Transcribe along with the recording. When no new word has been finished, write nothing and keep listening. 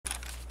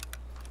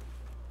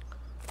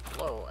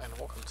Hello, and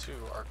welcome to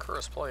our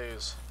Arcturus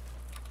Plays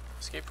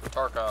Escape from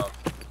Tarkov.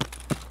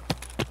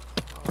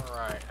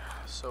 Alright,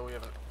 so we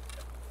have an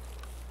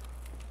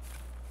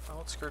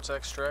outskirts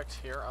extract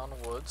here on the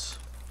woods.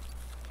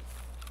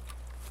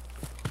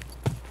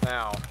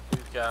 Now,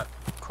 we've got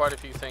quite a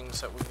few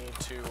things that we need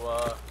to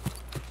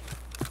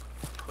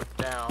put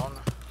down.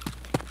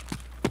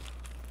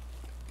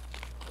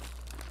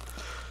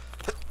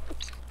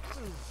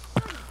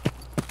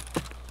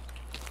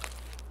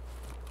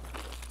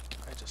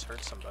 I just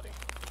heard somebody.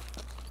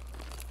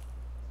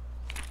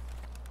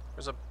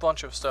 There's a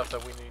bunch of stuff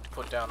that we need to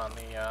put down on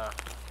the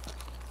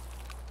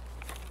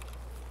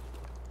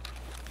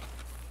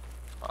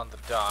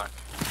dock.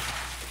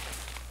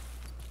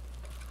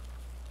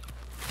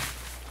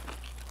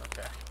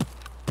 Okay.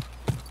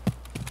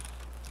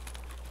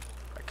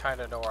 I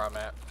kind of know where I'm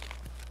at.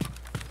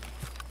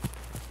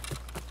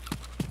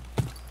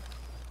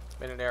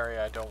 I'm in an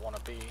area I don't want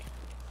to be.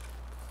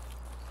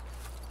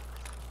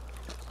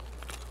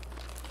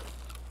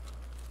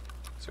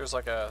 So there's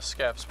like a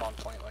scav spawn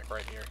point like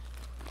right here.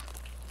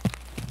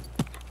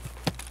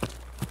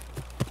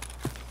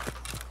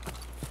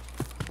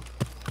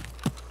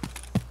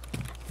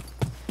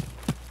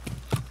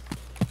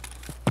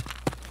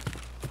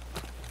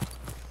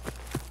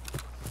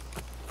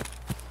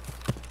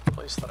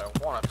 Place that I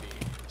want to be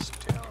is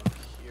down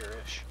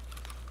here-ish.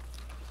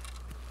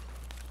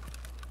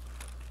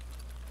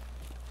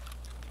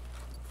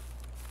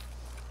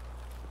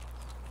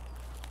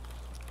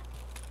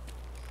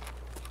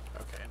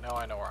 Okay, now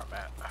I know where I'm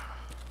at.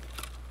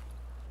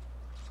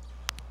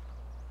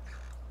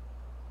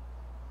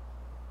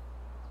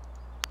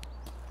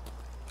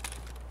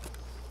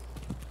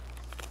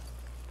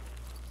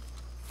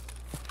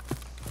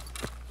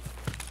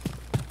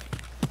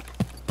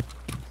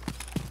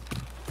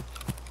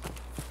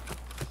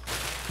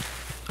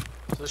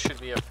 This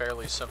should be a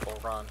fairly simple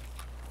run.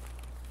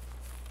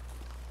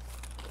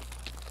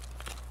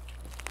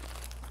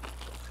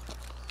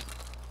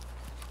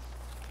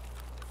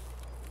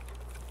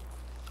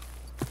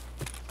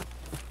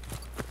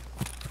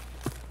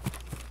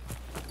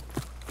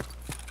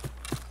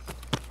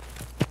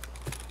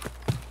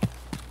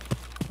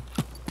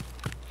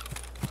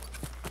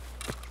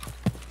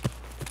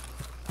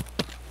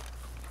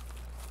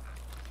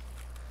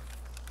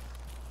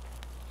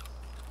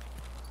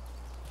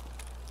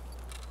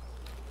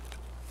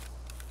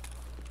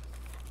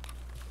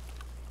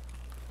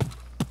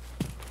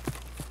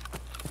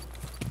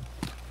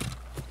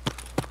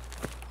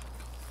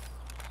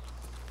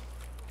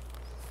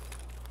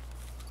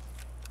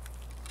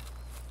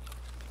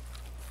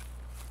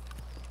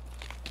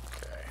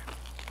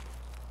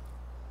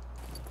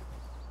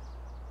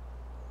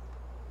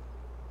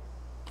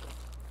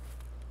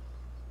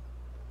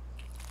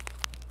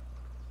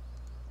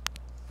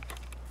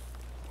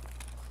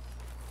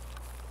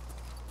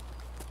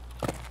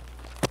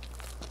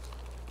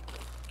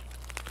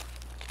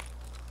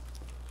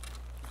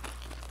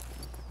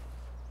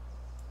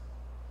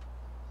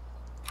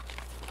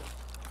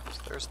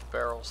 There's the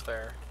barrels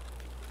there.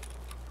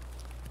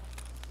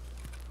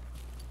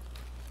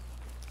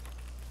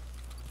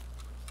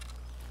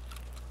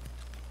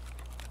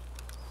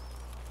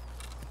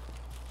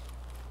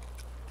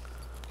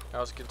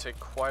 Now it's going to take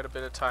quite a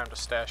bit of time to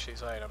stash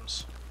these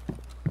items.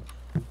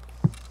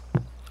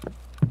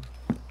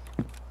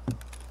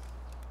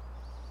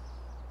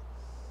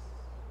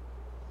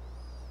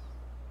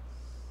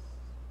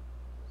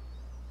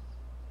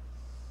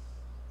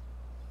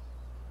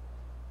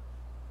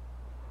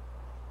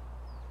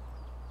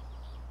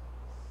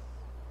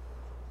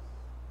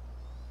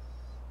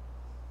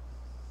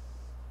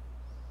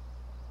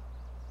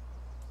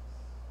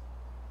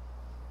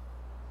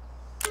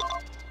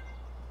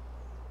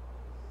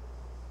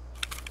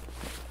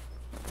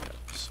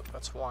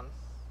 That's one.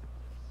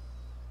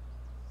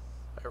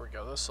 There we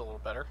go, this is a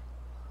little better.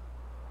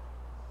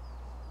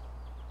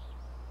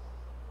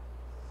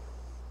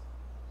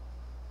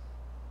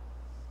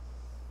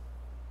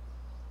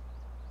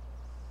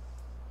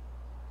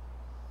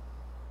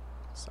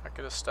 It's not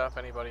going to stop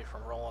anybody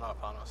from rolling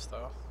up on us,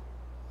 though.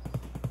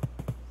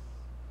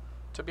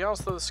 To be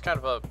honest, though, this is kind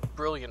of a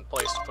brilliant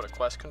place to put a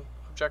quest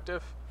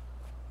objective.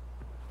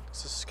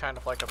 This is kind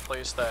of like a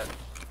place that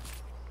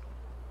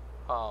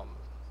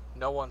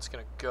no one's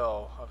gonna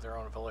go of their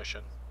own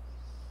volition.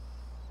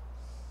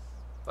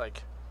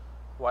 Like,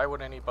 why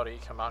would anybody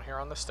come out here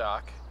on this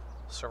dock,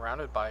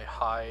 surrounded by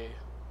high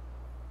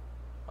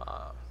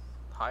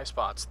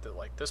spots? That,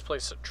 like, this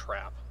place is a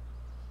trap.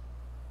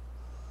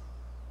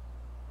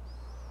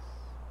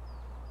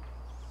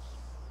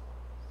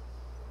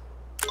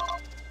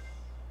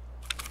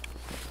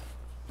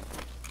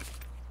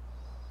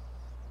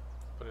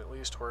 But at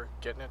least we're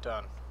getting it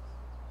done.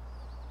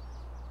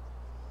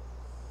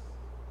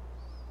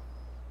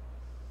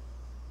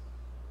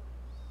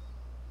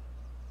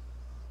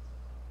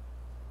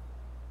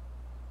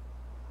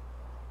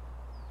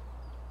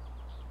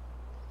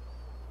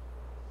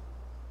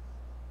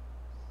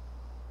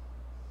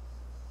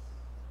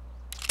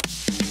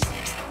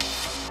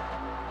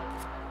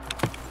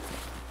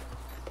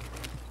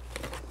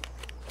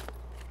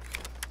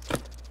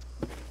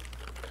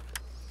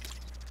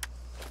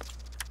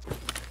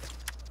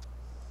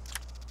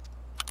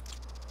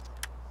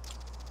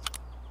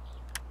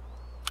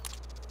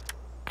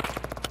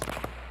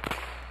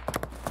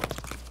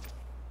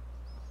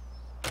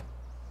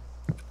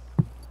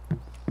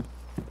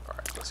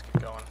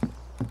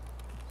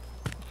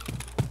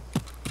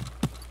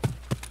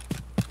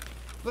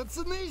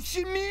 You've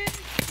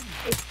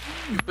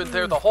been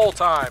there the whole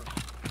time.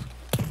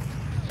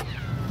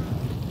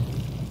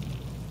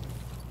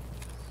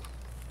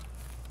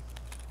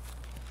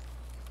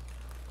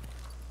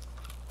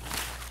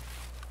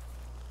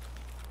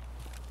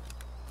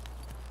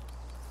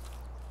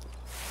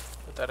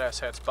 Let that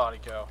asshat's body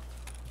go.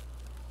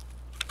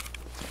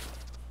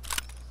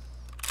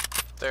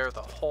 There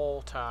the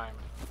whole time.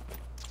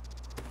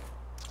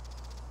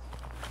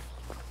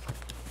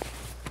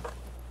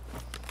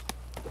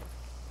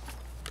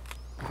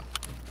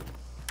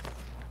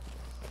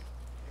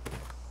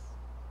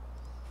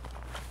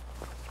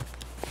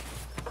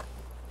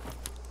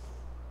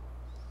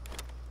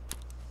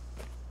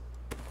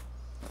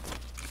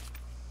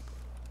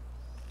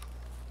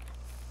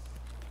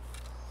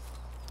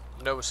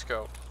 No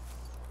scope.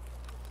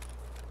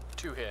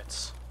 2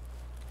 hits.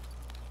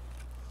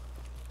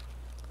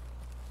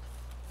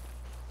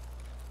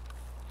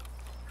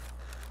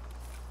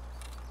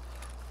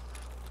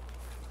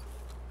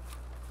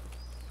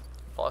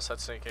 Plus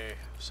that's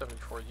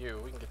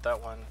AK-74U. We can get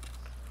that one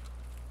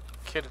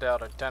kitted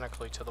out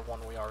identically to the one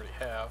we already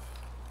have.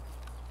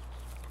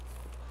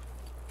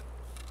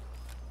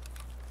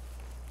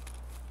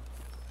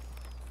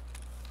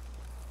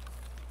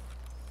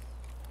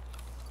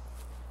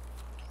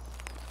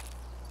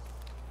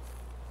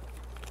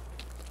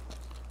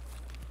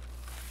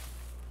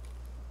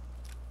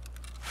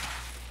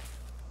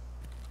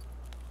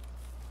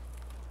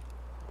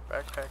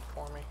 Backpack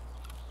for me.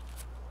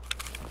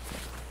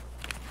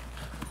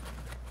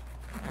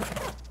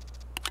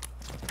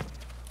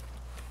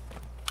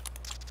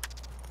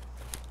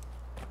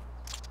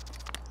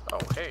 Oh,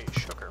 hey,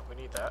 sugar, we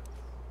need that.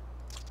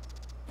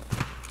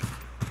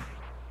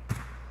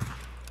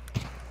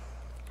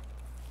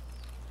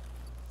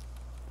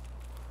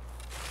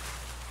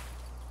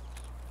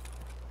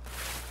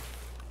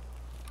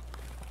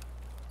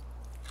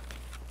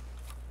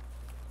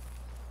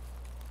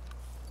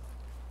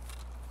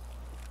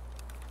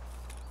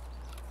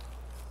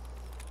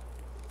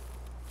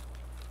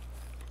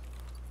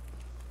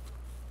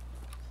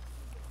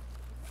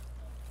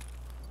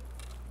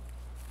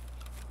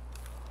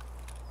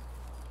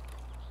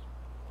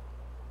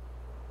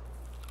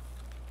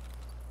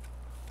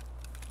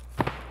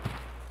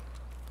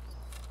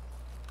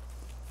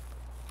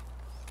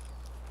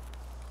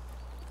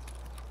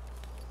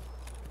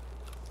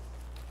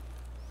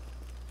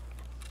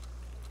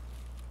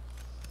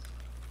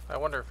 I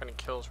wonder if any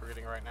kills we're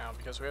getting right now,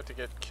 because we have to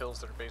get kills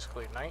that are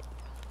basically at night.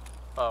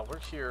 We're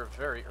here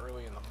very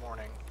early in the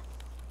morning.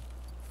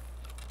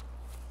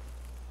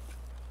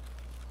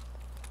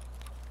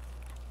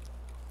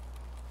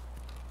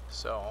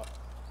 So,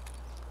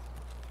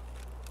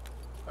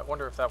 I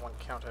wonder if that one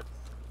counted.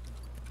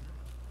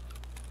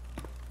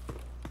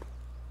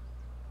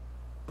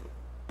 I'm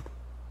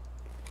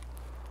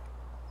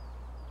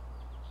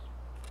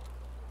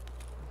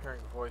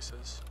hearing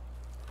voices.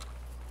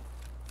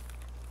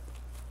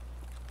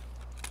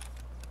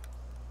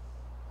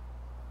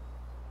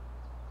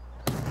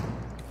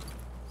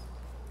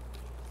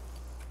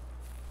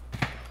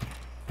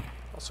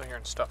 Also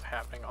hearing stuff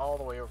happening all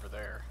the way over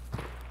there.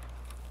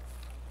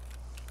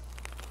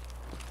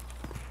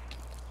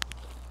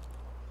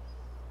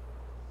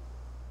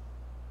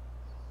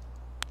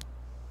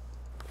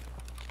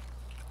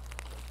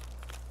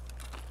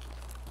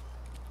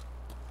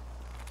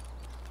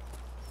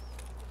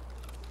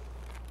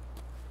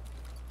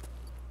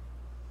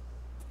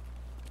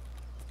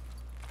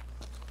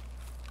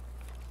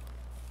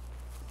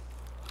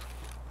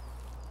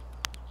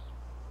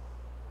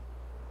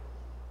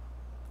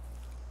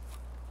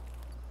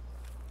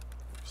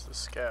 The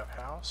scav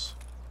house.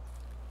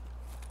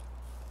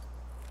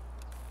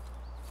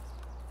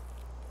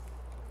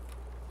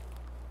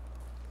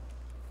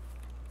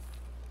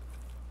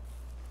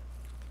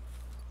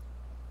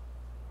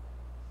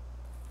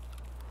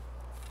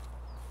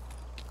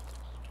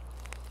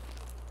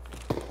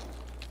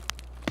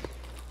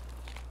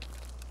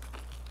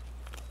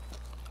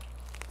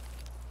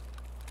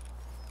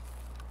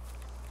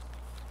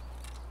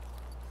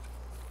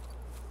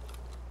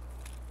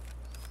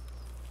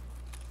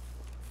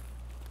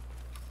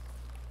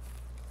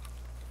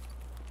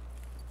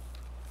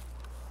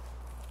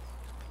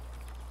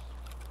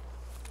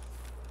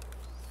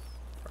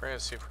 We're gonna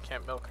see if we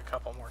can't milk a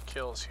couple more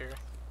kills here.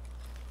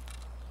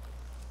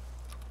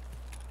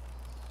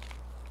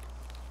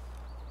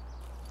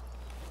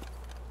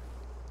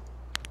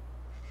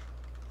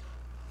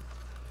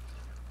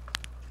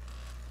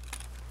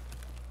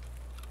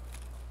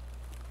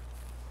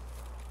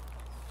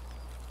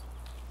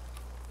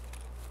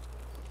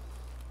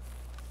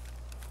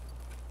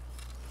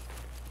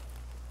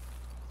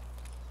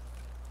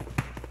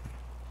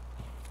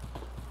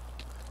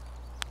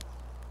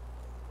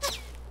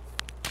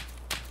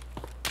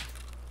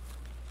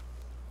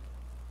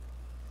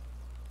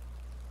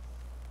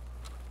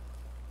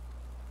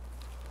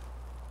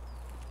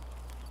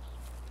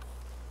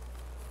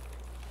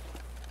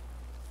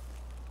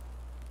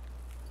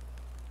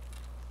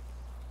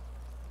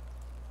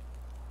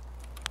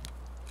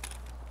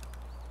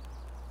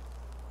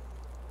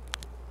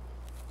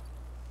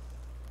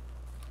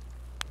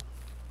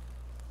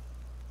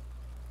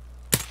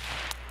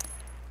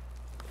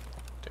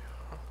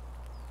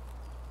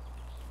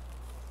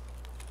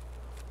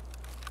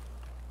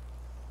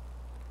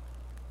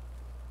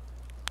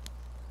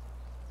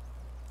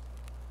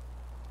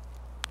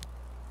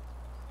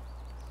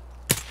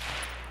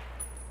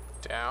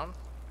 Down.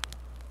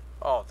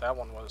 Oh, that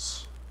one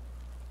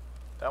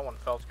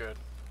felt good.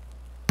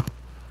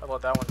 I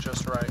let that one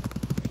just right.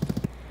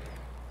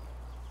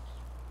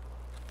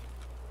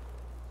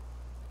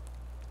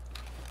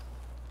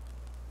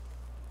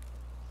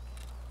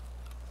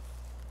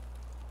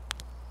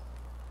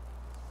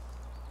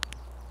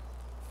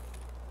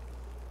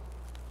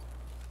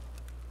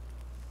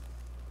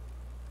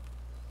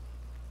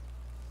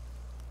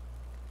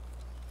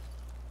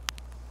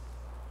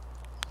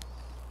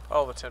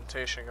 Oh, the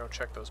temptation to go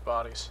check those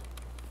bodies.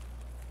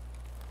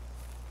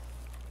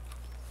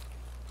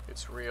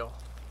 It's real.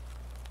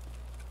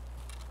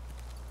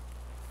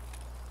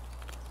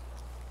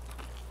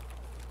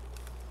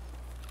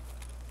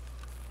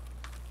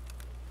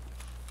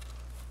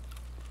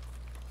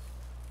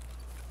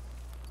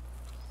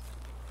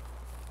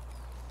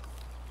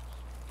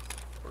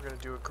 We're gonna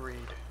do agreed.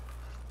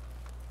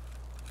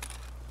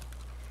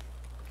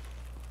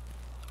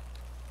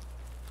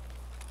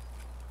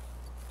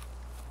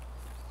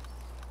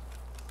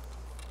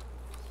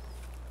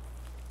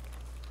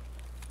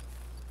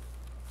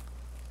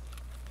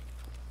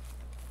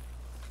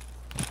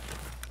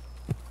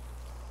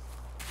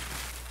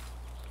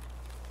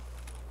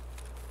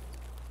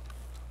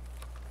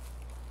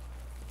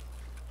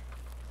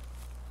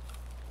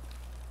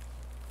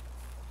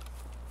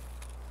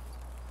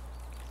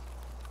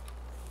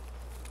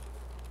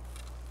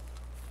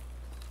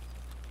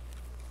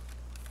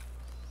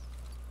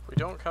 We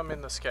don't come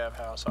in the scav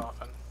house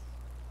often.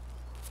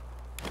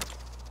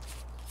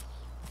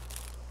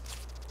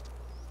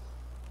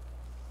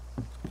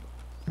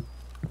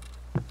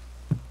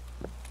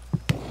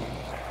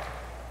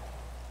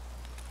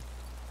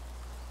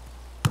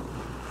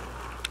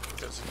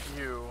 Because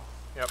you,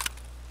 yep,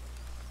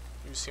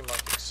 you seem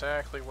like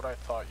exactly what I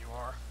thought you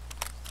are.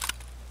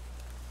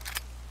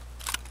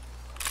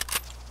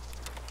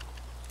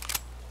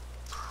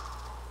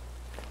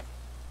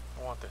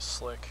 I want this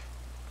slick.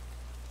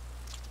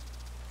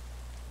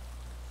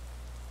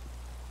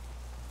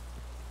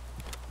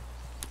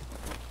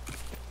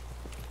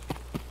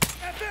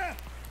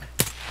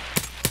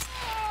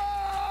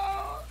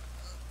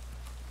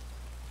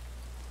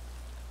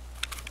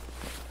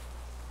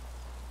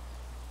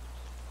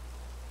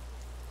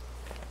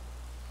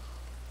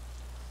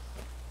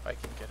 I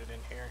can get it in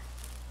here.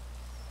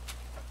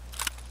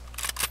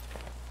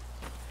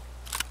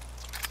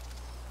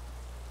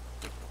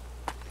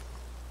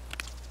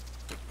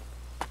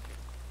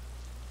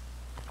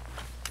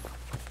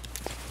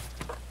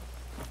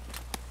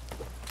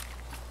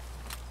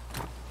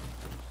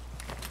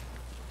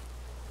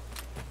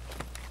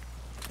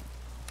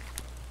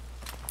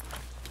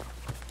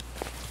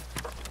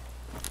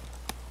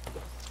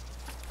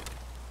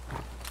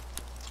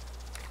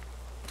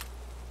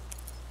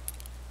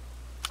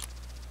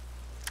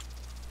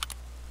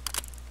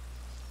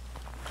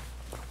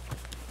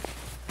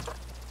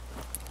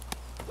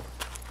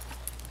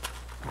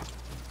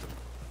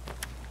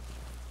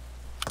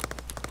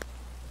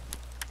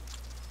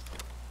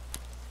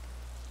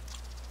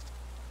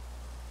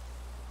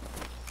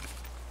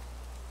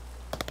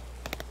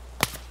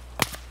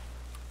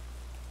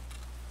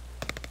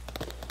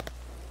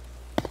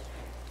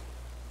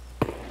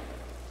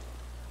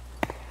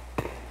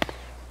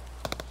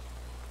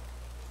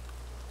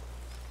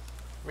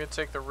 I'm gonna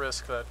take the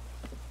risk that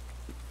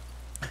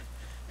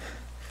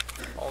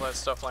all that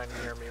stuff lying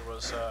near me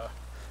was,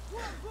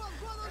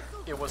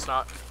 it was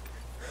not.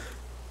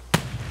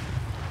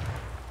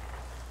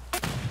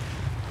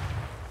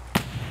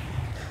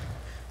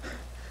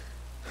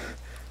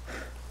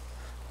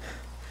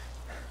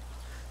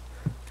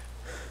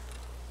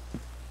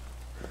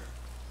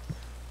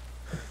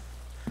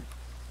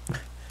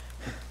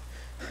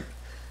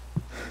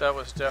 That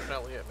was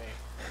definitely at me.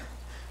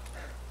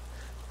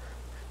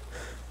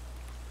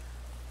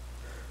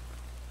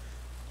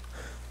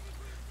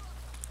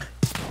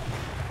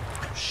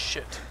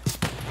 Shit.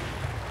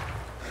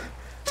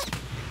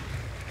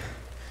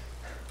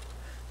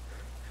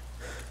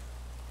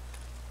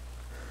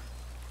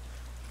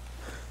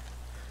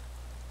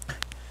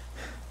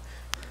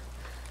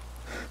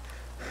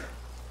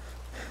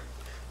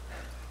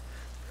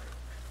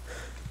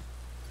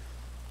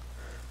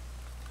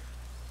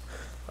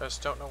 I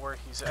just don't know where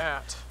he's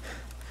at.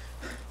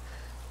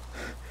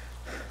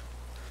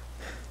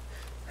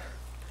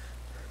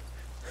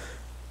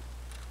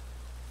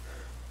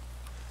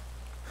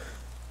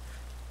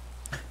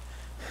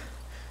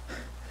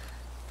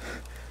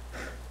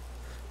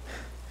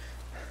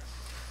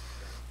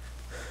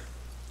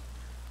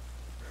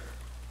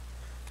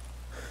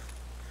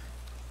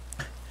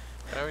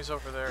 I know he's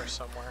over there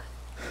somewhere.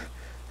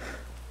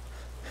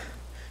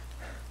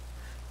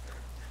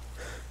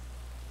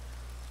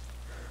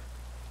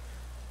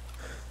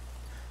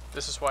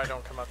 This is why I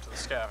don't come up to the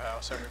scav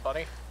house,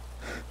 everybody.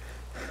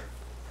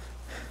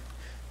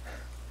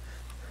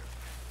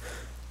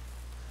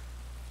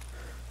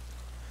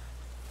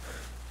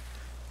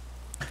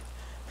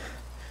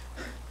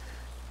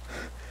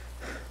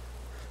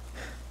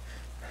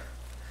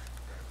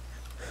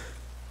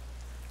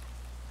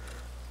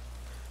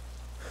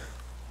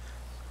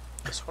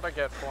 This is what I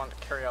get for wanting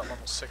to carry out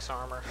level 6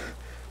 armor.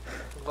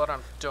 Let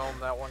him dome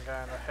that one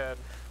guy in the head.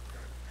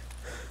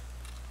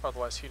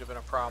 Otherwise he'd have been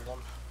a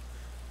problem.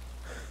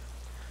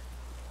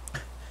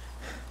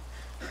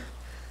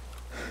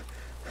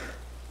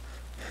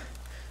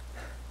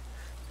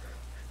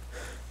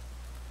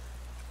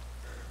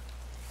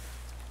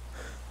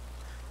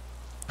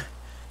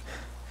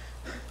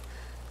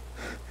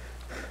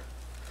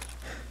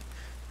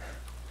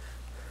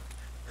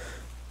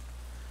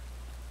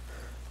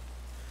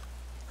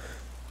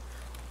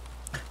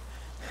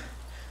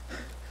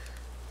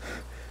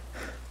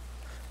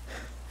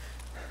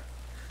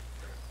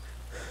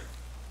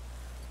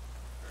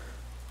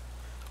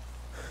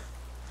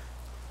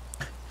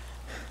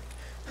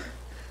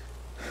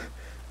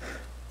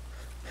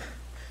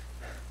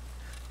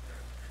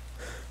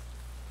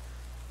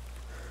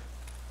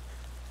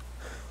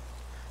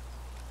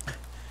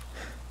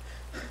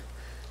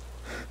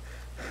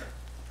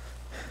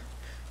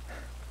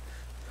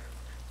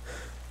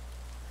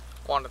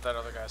 Wanted that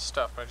other guy's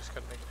stuff, but I just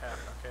couldn't make it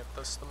happen. Okay,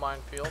 this is the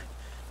minefield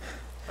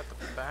at the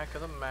back of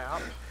the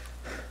map.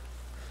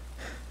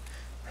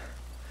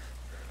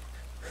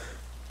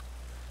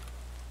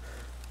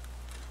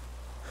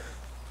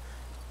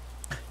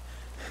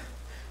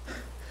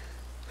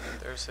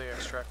 There's the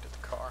extracted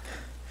car.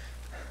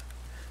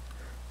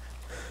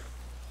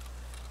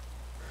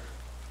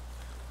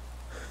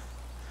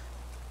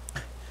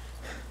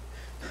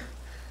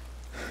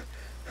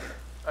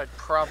 I'd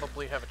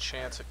probably have a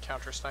chance at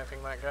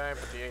counter-sniping that guy,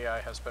 but the AI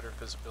has better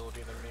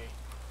visibility than me,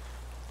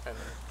 and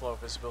low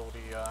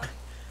visibility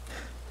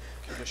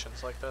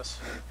conditions like this.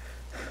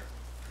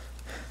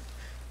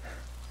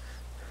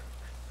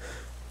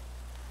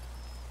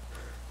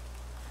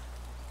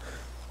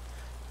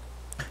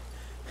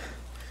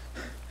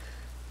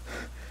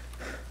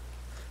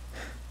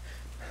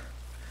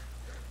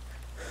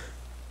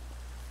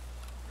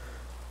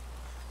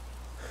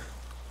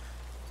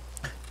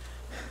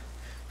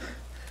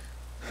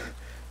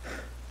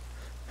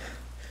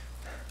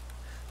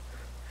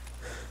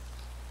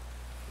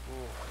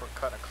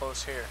 Cutting it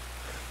close here.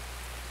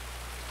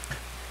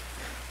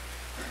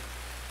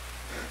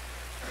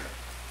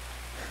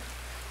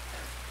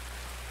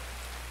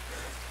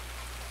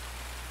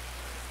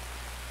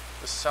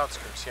 This is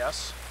outskirts,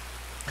 yes?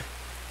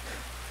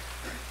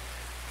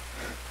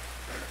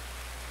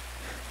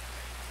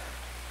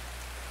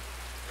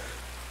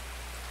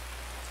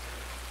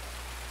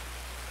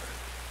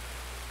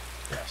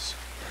 Yes.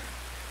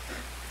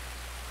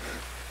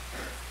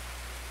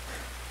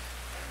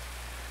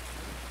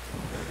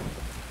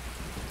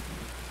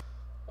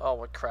 Oh,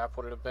 what crap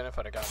would it have been if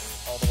I'd have gotten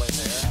all the way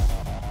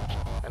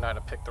there and I'd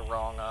have picked the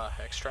wrong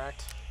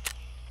extract?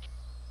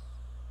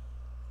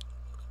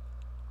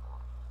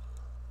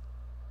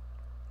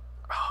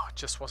 Oh, it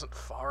just wasn't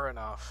far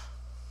enough.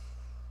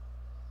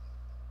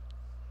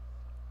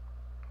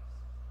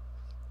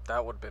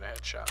 That would have been a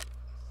headshot.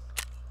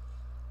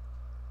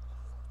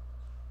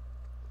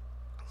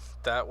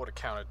 That would have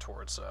counted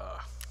towards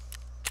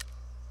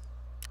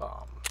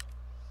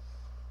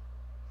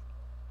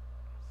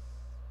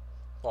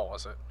what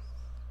was it?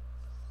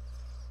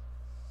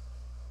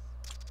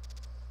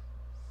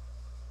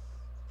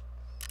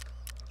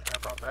 I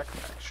brought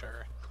backpack,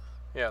 sure.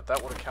 Yeah,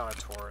 that would have counted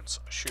towards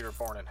a shooter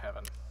born in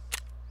heaven.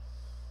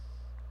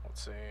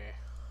 Let's see.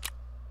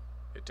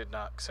 It did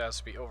not, because it has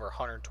to be over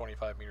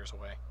 125 meters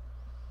away.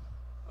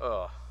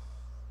 Ugh.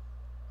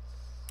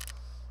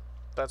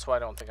 That's why I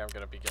don't think I'm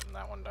going to be getting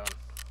that one done.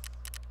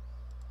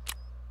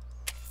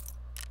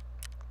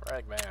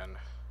 Ragman.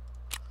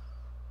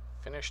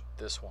 Finished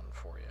this one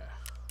for you.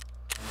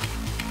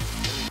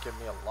 Give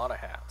me a lot of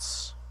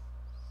hats.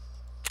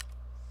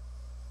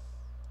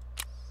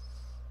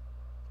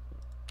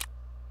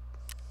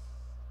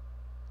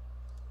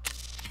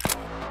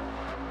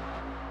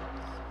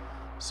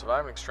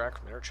 Survive and extract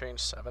from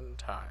interchange 7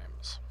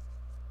 times.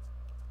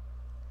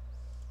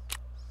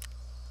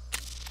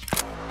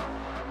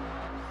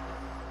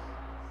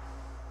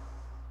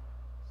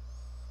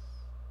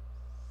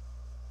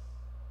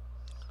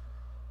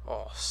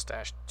 Oh,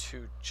 stashed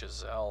 2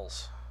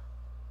 Giselles.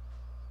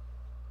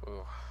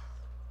 Ooh.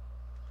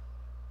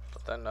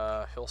 But then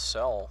he'll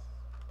sell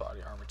body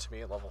armor to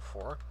me at level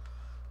 4,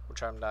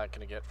 which I'm not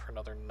going to get for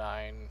another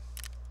 9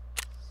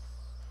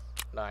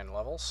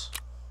 levels.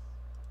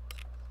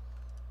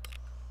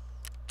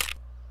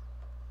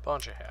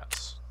 Bunch of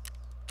hats.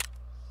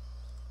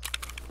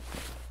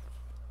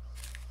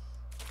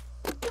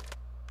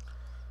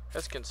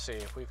 As you can see,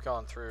 we've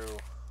gone through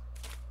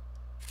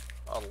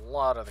a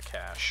lot of the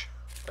cash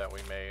that we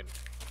made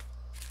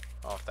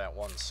off that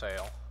one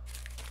sale.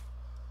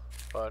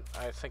 But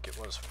I think it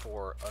was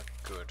for a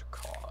good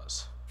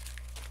cause.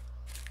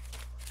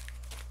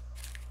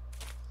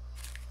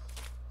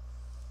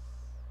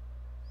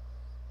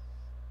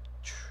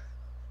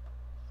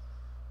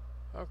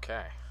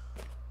 Okay.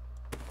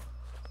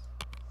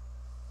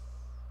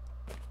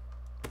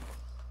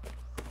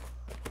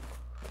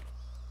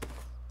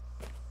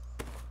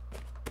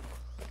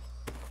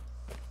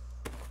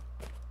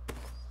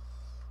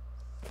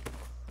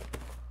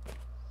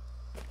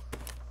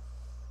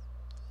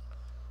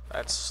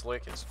 That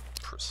slick is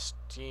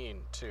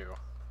pristine, too.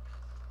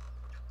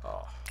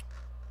 Oh.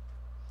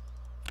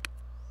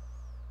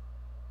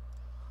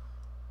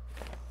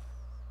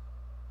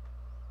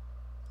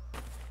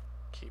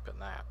 Keeping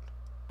that.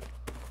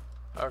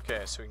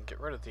 Okay, so we can get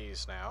rid of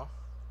these now.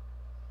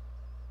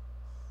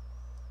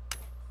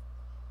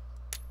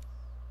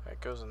 It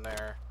goes in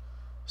there.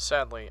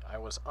 Sadly, I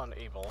was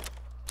unable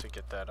to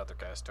get that other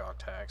guy's dog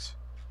tags.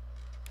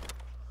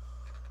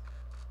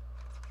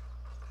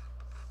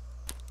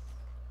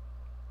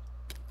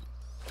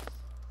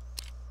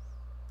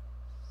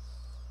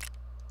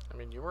 I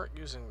mean, you weren't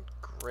using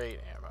great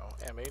ammo.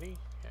 M80?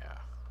 Yeah.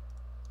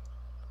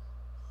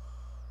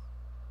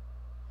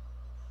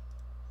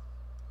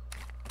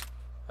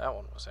 That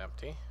one was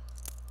empty.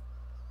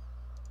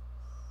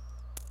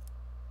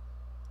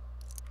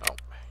 Oh,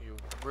 you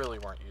really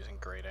weren't using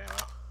great ammo.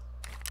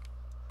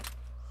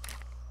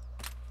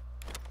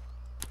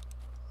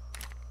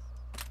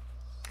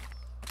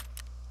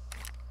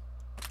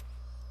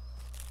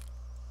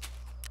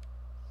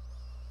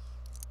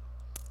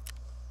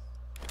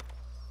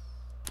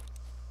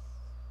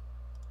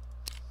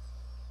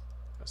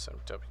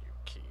 SMW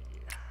key.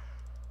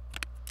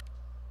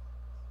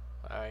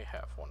 I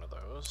have one of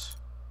those.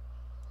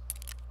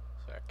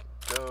 So that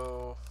can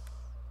go.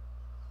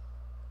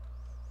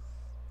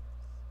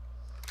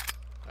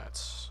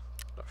 That's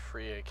a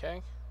free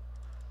AK.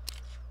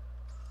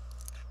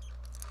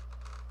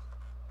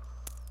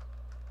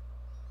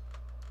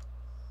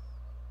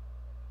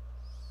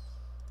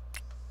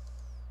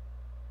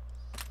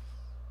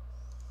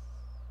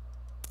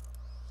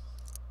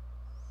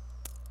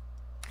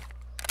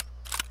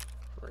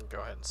 We're going to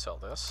go ahead and sell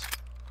this.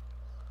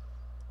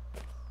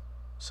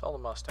 Sell the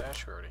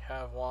mustache, we already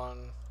have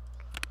one.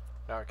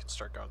 Now I can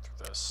start going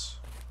through this.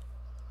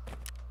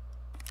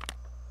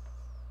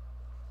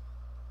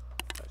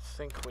 I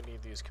think we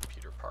need these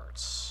computer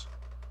parts.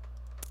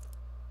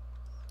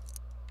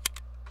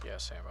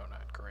 Yes, ammo,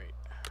 not great.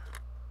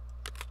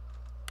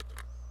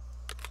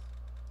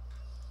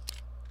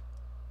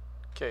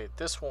 Okay,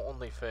 this will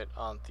only fit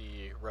on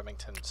the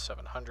Remington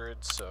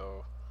 700,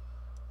 so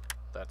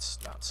that's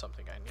not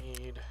something I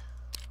need.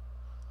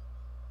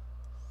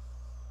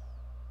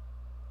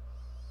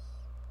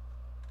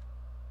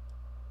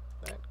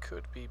 That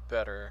could be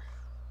better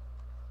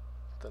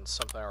than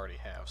something I already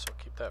have, so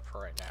keep that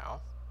for right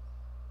now.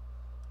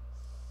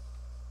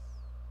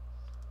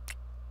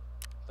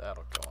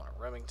 That'll go on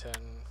a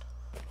Remington.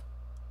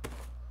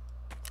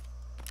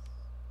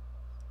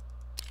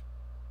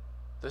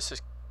 This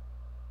is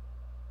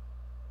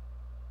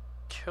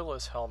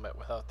Killa's helmet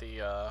without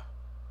the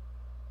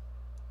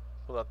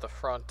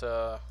front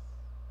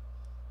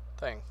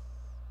thing.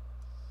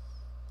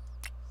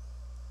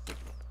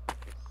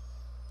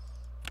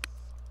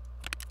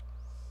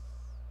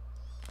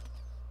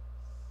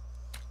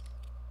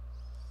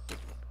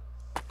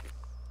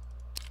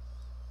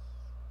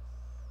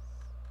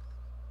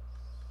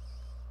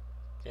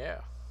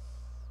 Yeah.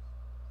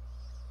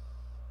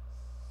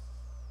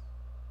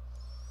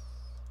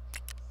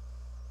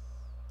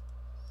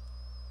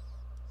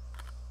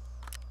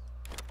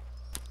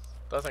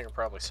 That thing will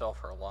probably sell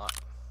for a lot.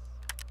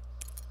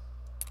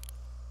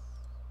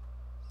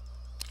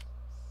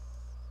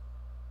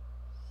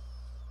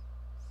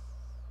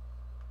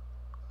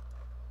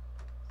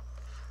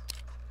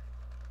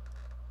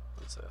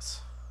 What's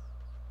this?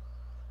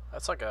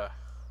 That's like a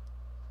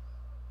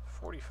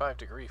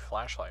 45-degree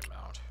flashlight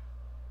mount.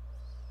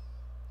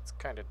 It's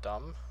kind of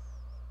dumb.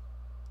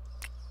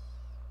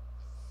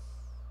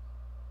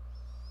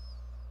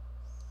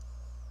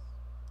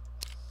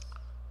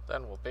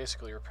 Then we'll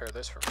basically repair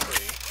this for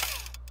free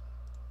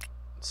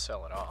and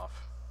sell it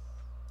off.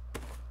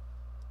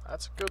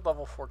 That's a good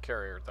level 4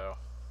 carrier, though.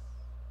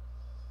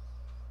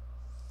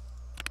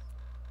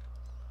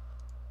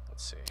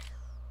 Let's see.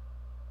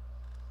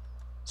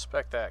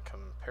 Inspect that,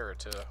 compare it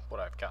to what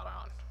I've got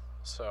on.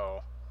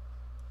 So,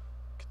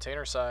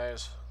 container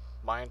size,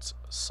 mine's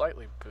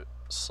slightly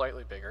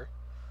bigger.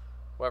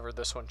 However,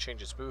 this one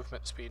changes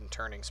movement speed and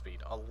turning speed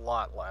a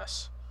lot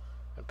less,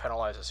 and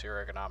penalizes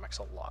your ergonomics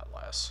a lot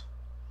less.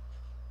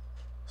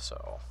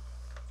 So,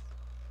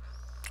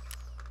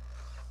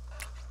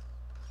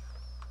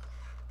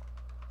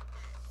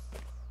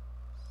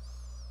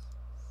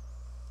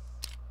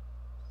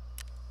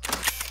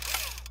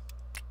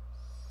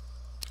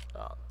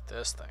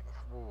 this thing,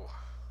 ooh,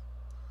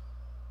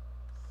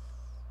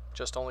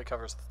 just only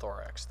covers the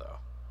thorax though,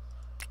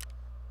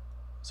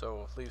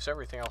 so leaves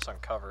everything else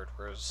uncovered,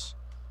 whereas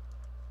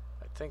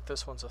I think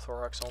this one's a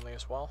thorax only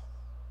as well.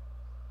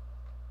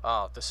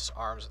 Oh, this is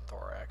arms and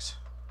thorax.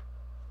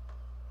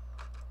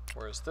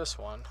 Whereas this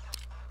one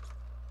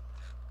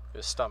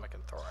is stomach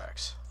and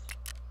thorax.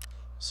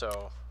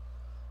 So,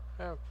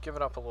 give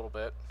it up a little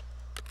bit.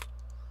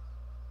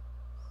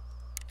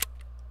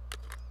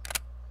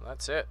 And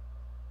that's it.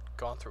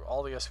 Gone through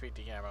all the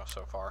SVD ammo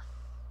so far.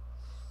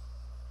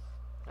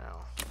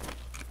 Now,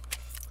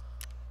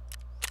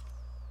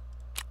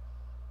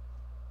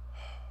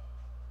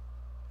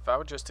 if I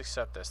would just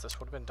accept this, this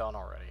would have been done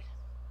already.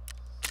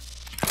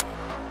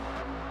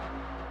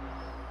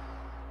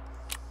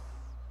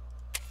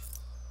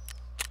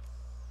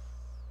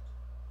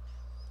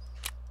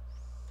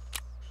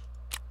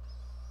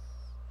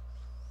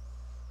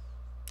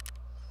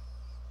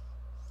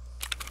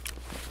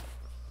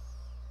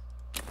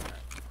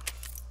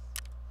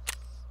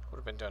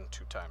 been done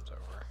 2 times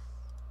over.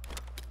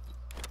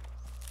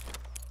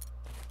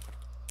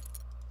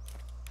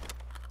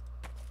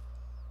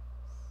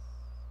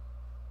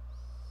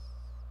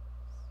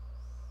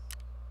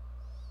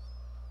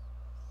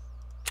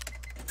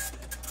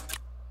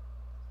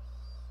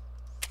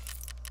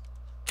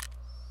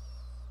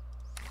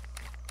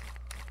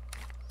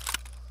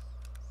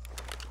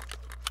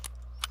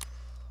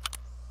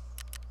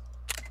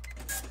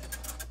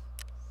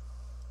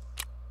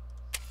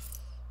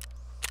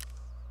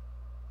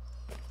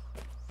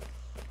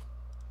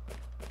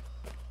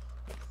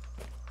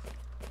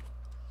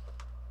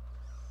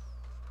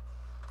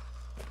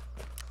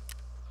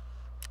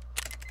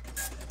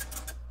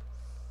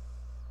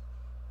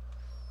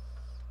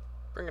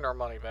 Bringing our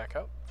money back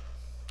up.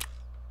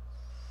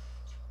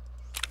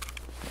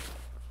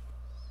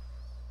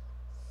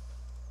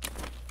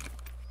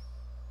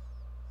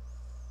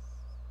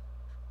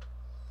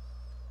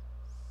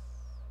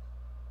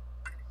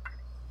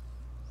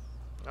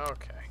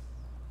 Okay.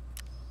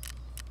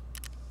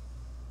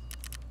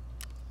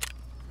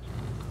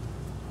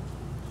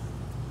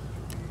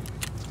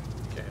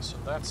 Okay, so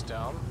that's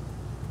down,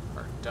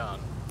 or done.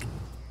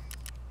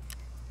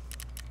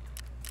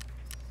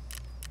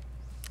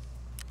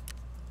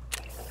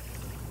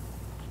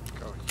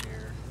 Go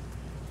here,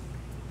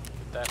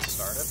 get that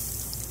started.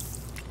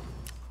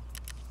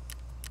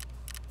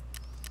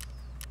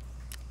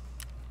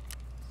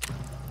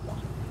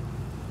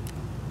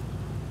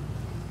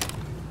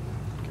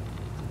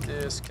 Get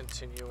this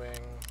continuing.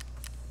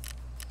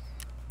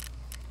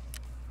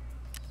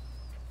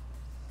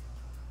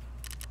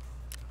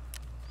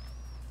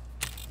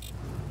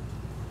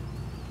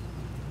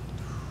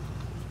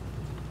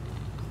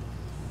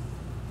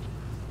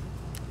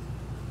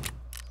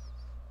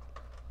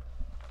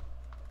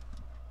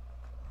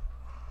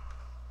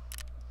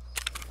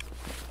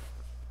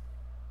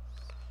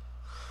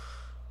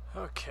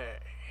 Okay.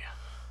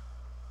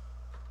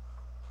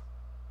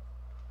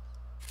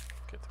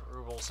 Get the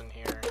rubles in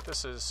here.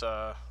 This is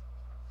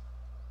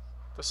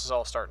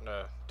all starting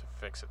to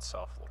fix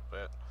itself a little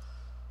bit.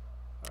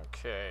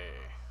 Okay.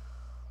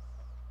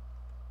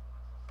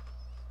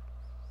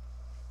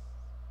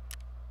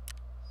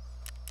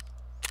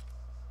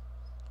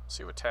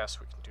 See what tasks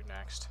we can do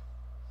next.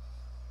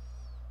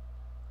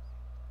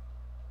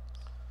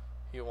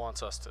 He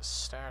wants us to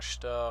stash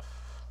stuff.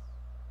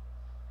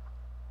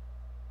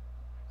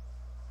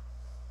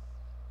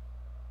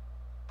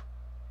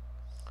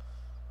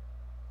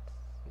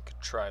 We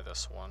could try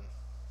this one.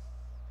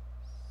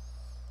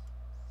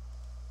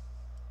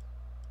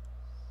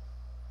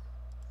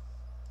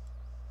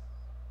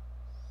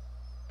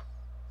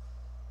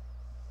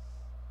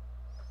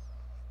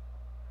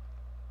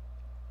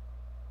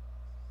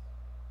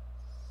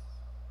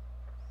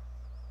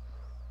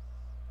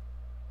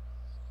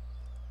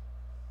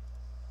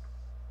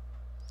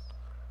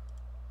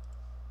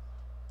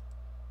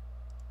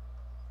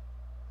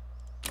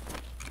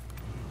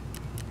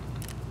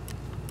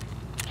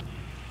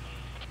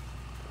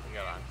 We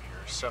got on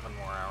here 7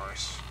 more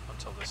hours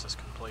until this is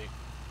complete.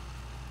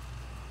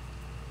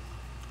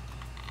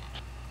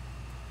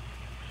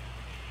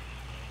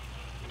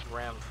 Need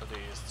RAM for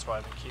these, that's why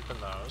I've been keeping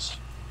those.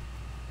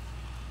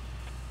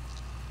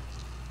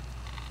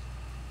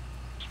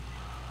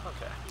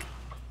 Okay.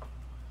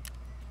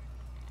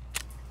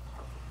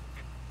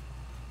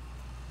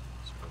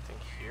 Is there anything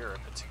here I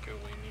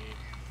particularly need?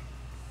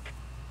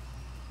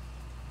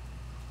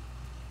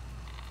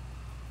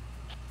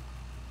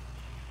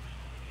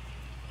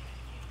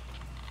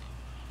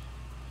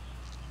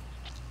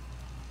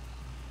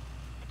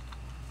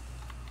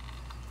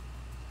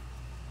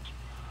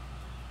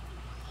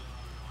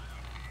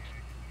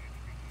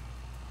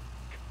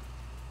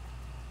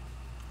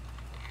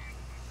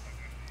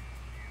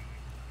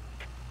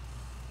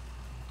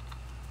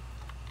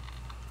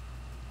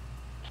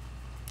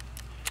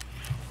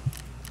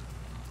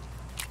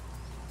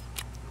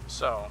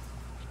 So,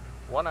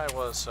 when I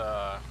was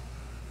about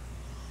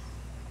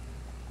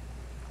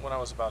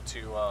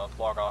to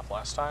log off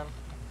last time,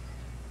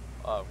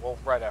 well,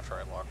 right after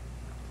I logged,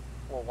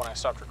 well, when I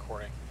stopped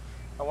recording,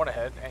 I went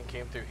ahead and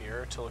came through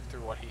here to look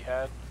through what he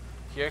had.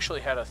 He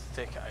actually had a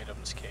thick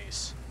items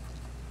case,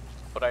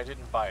 but I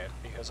didn't buy it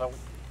because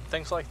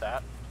things like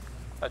that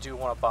I do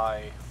want to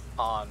buy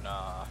on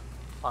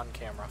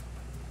camera.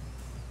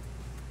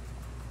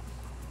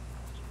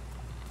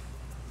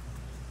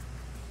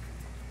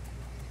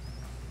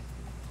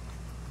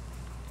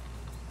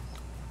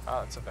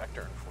 Ah, it's a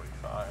Vector in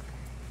 45.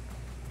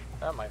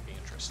 That might be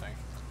interesting.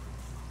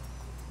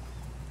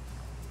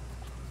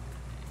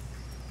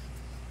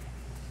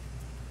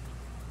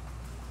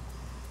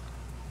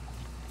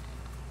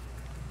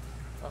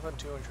 Nothing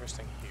too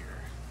interesting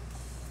here.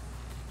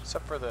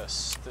 Except for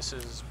this. This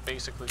is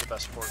basically the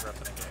best foregrip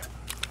in the game.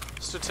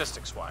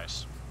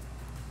 Statistics-wise.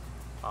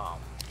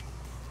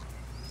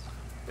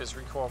 Is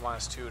recoil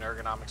 -2 and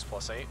ergonomics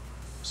 +8.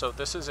 So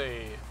this is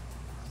a...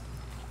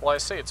 Well, I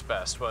say it's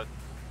best, but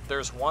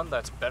there's one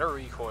that's better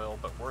recoil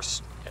but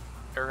worse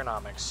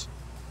ergonomics,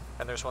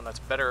 and there's one that's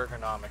better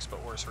ergonomics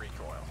but worse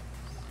recoil.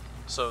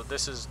 So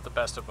this is the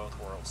best of both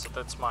worlds. So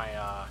that's my,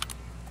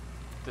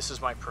 this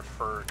is my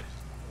preferred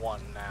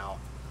one now.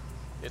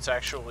 It's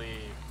actually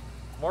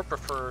more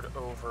preferred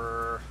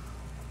over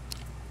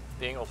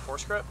the angled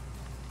foregrip.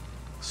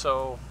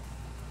 So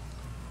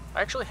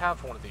I actually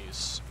have one of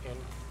these in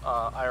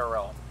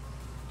IRL.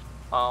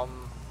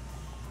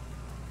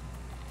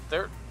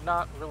 They're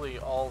not really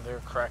all they're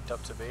cracked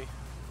up to be.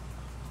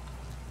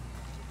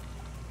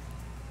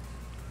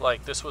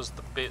 Like this was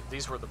the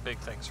these were the big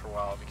things for a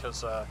while,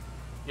 because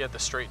you had the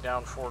straight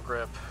down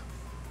foregrip,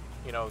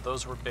 you know,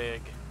 those were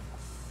big,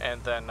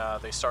 and then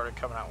they started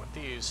coming out with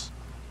these.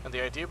 And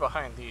the idea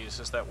behind these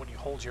is that when you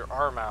hold your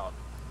arm out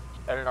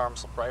at an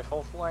arm's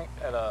rifle length,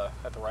 at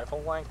the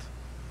rifle length,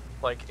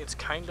 like it's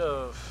kind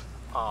of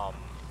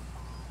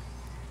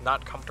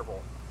not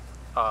comfortable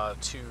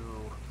to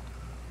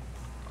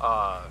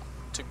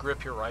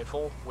grip your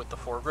rifle with the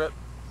foregrip,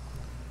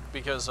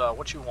 because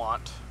what you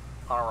want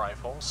on a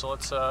rifle. So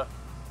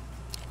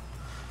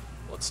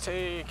let's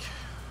take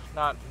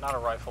not a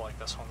rifle like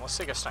this one. Let's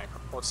take a sniper.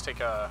 Let's take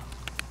a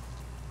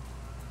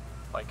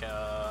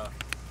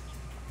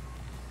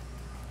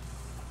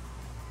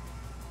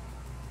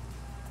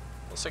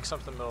let's take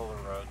something middle of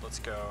the road. Let's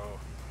go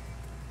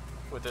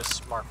with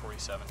this Mark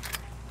 47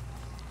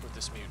 with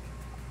this mutant.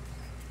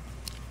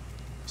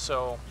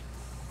 So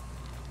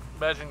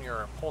imagine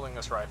you're holding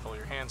this rifle,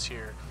 your hand's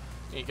here,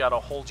 and you gotta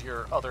hold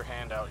your other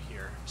hand out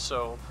here.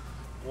 So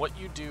what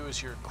you do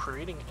is you're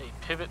creating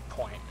a pivot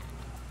point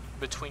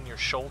between your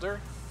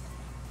shoulder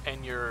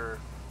and your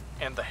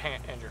hand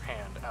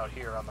out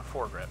here on the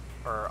foregrip,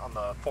 or on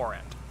the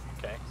forend.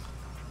 Okay.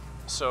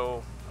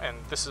 So, and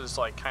this is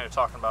like kind of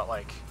talking about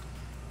like,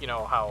 you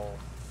know, how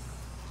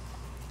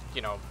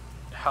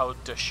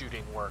the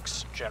shooting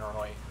works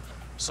generally.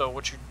 So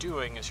what you're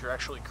doing is you're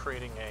actually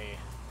creating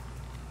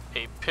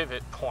a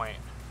pivot point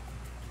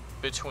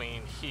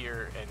between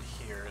here and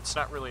here. It's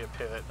not really a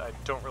pivot. I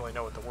don't really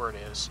know what the word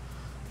is,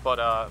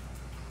 but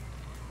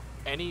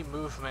any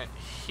movement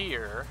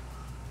here,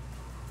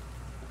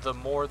 the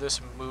more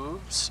this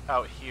moves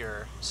out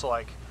here, so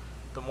like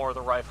the more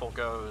the rifle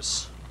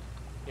goes,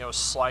 you know,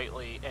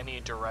 slightly any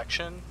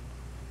direction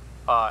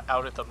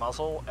out at the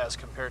muzzle as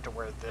compared to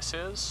where this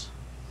is,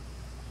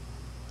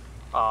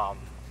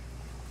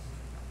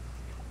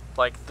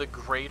 like the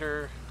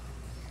greater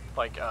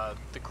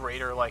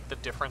the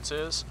difference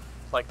is,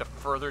 like the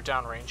further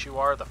down range you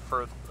are, the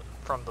further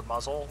from the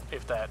muzzle,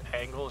 if that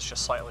angle is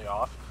just slightly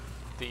off,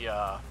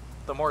 the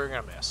more you're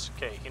gonna miss.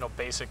 Okay, you know,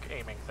 basic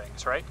aiming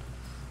things, right?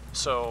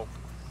 So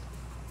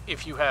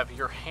if you have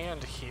your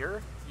hand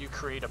here, you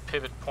create a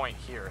pivot point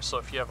here. So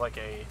if you have like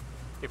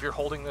if you're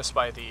holding this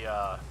by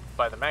the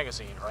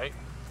magazine, right,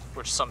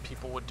 which some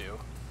people would do,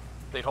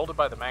 they'd hold it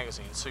by the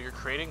magazine. So you're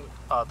creating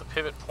the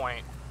pivot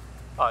point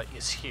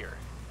is here.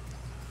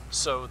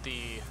 So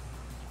the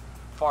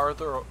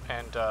farther,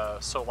 and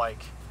so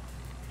like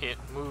it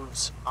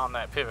moves on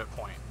that pivot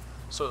point.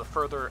 So the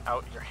further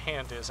out your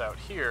hand is out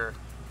here,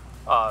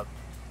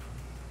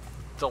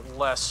 the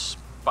less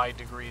by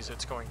degrees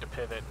it's going to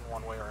pivot in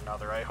one way or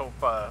another. I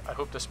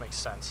hope this makes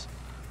sense.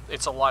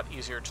 It's a lot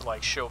easier to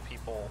like show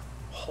people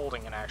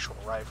holding an actual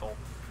rifle,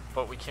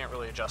 but we can't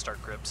really adjust our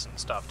grips and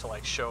stuff to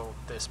like show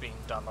this being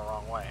done the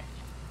wrong way.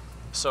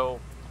 So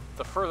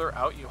the further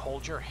out you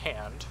hold your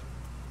hand,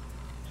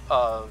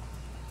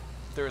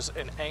 there's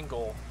an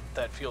angle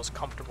that feels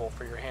comfortable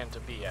for your hand to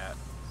be at.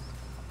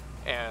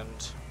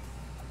 And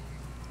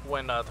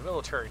when the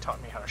military taught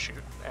me how to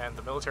shoot, and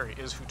the military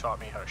is who taught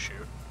me how to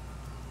shoot,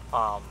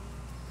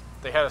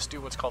 they had us do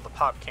what's called the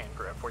pop can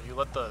grip, where you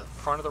let the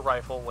front of the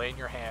rifle lay in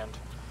your hand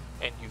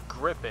and you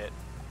grip it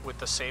with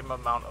the same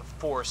amount of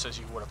force as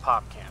you would a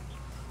pop can,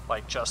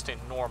 like just in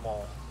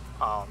normal,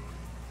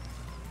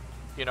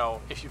 you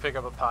know, if you pick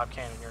up a pop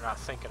can and you're not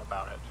thinking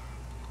about it.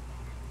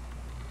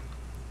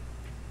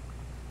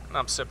 And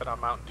I'm sipping on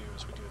Mountain Dew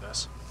as we do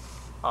this.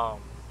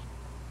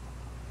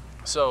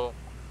 So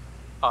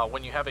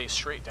when you have a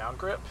straight down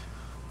grip,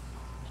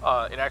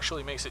 it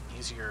actually makes it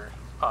easier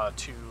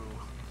to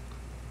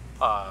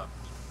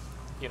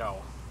you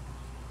know,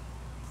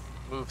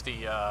 move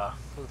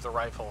the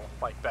rifle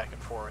like back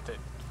and forth. It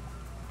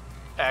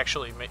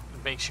actually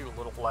makes you a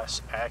little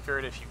less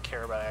accurate if you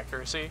care about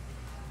accuracy,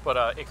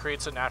 but it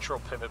creates a natural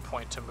pivot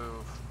point to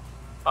move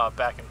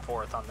back and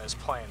forth on this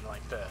plane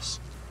like this,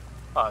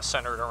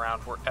 centered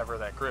around wherever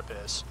that grip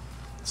is.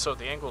 So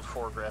the angled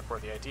foregrip, or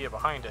the idea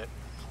behind it,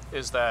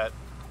 is that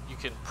you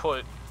can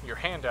put your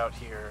hand out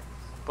here,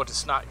 but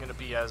it's not going to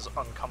be as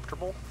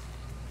uncomfortable,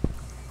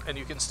 and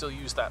you can still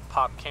use that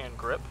pop can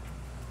grip,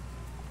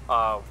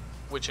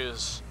 which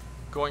is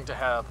going to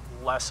have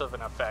less of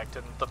an effect,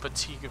 and the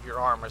fatigue of your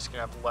arm is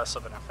going to have less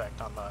of an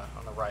effect on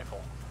the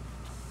rifle.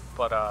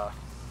 But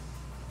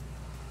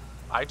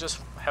I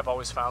just have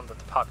always found that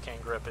the pop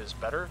can grip is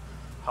better.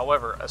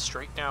 However, a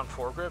straight down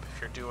foregrip, if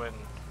you're doing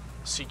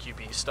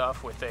CQB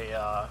stuff with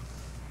a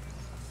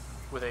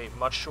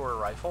much shorter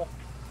rifle,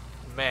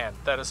 man,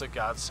 that is a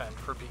godsend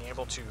for being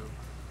able to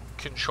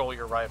control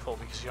your rifle,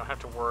 because you don't have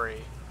to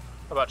worry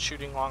about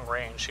shooting long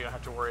range. You don't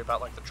have to worry about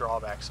like the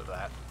drawbacks of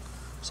that.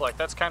 So like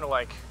that's kind of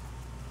like,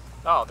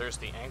 oh, there's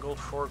the angled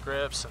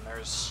foregrips, and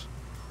there's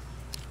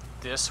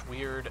this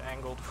weird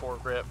angled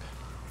foregrip.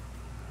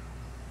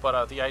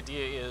 But the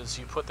idea is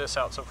you put this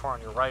out so far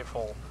on your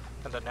rifle,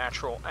 and the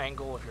natural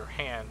angle of your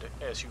hand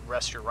as you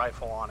rest your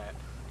rifle on it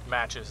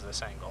matches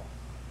this angle.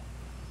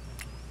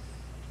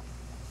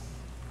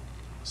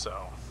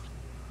 So,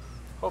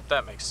 hope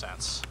that makes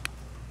sense.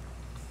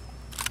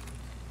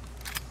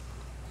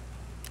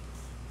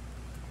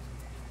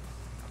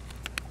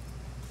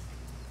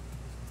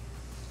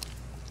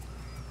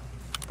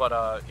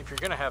 But if you're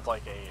going to have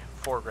like a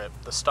foregrip,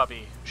 the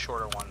stubby,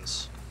 shorter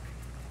ones,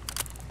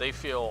 they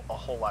feel a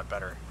whole lot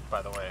better,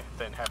 by the way,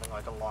 than having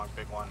like a long,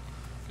 big one.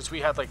 Because we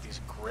had like these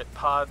grit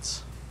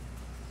pods,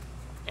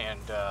 and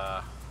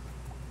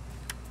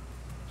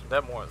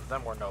them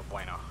were no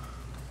bueno.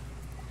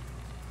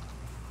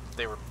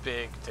 They were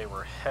big, they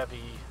were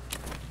heavy,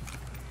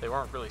 they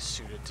weren't really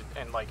suited to,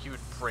 and like you would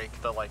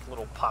break the like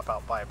little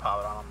pop-out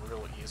bipod on them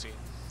real easy.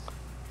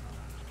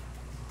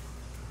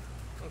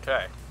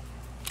 Okay.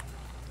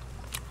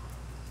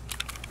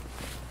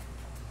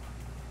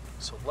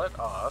 So let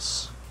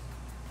us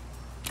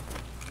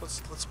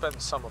let's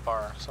spend some of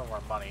our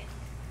money.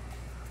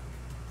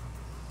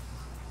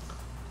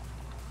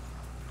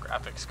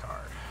 Graphics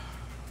card.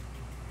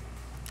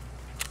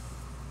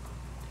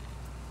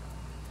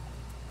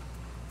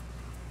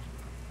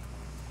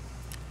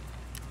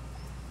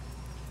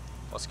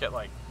 Let's get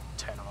like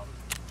 10 of them.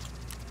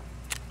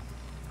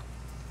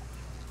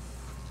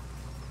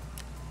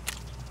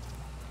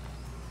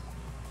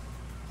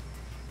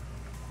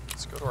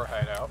 Let's go to our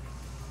hideout.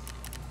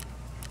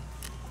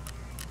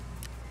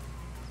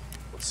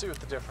 Let's see what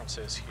the difference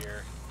is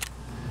here.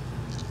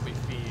 If we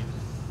feed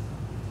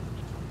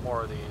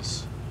more of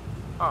these.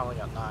 Oh, I only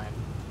got 9.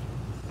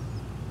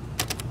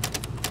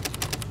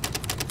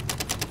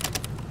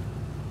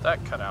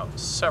 That cut out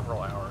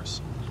several hours.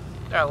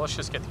 Yeah, let's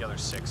just get the other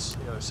 6.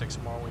 The other 6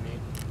 more we need.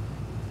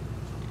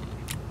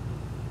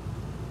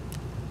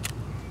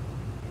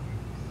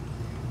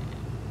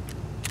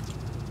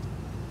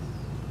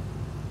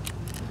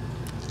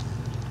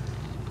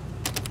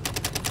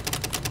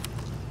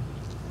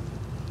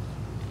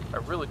 I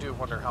really do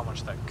wonder how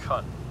much that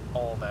cut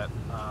all that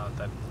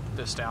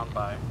this down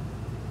by.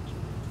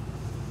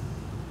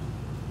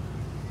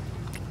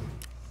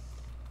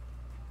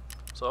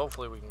 So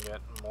hopefully we can get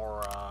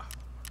more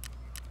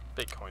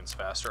Bitcoins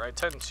faster. I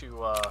tend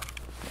to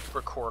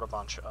record a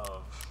bunch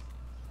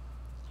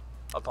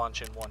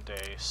in one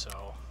day,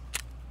 so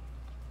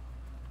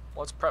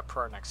let's prep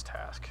for our next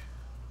task.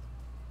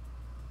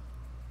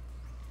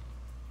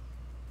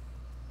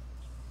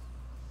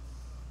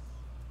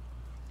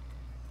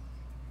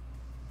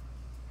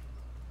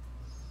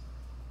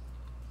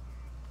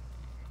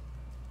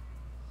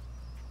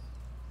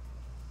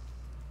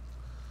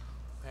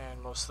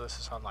 And most of this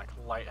is on like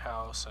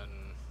Lighthouse and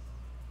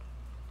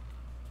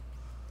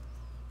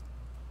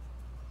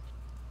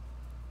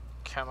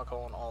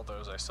Chemical and all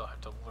those. I still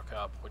have to look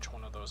up which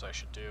one of those I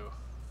should do.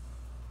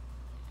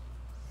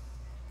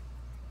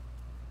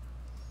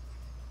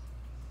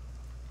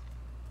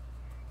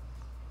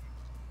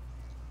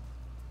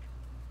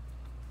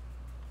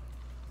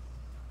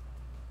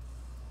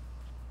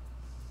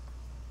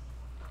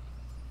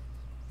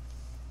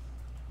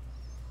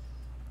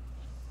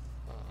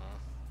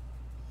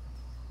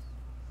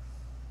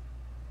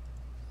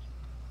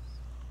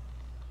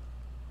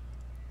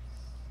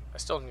 I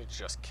still need to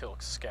just kill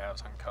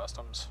scavs on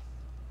customs.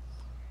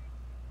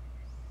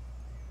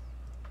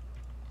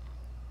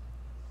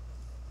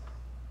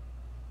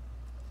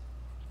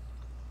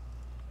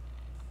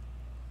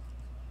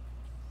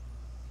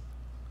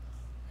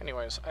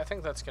 Anyways, I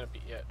think that's going to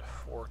be it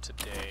for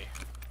today.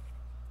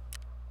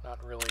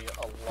 Not really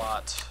a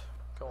lot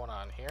going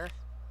on here.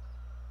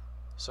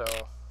 So,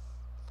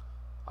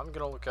 I'm going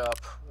to look up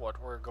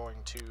what we're going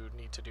to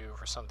need to do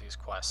for some of these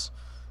quests.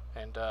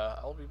 And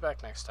I'll be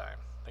back next time.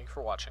 Thank you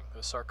for watching.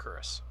 This is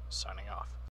Arcturus, signing off.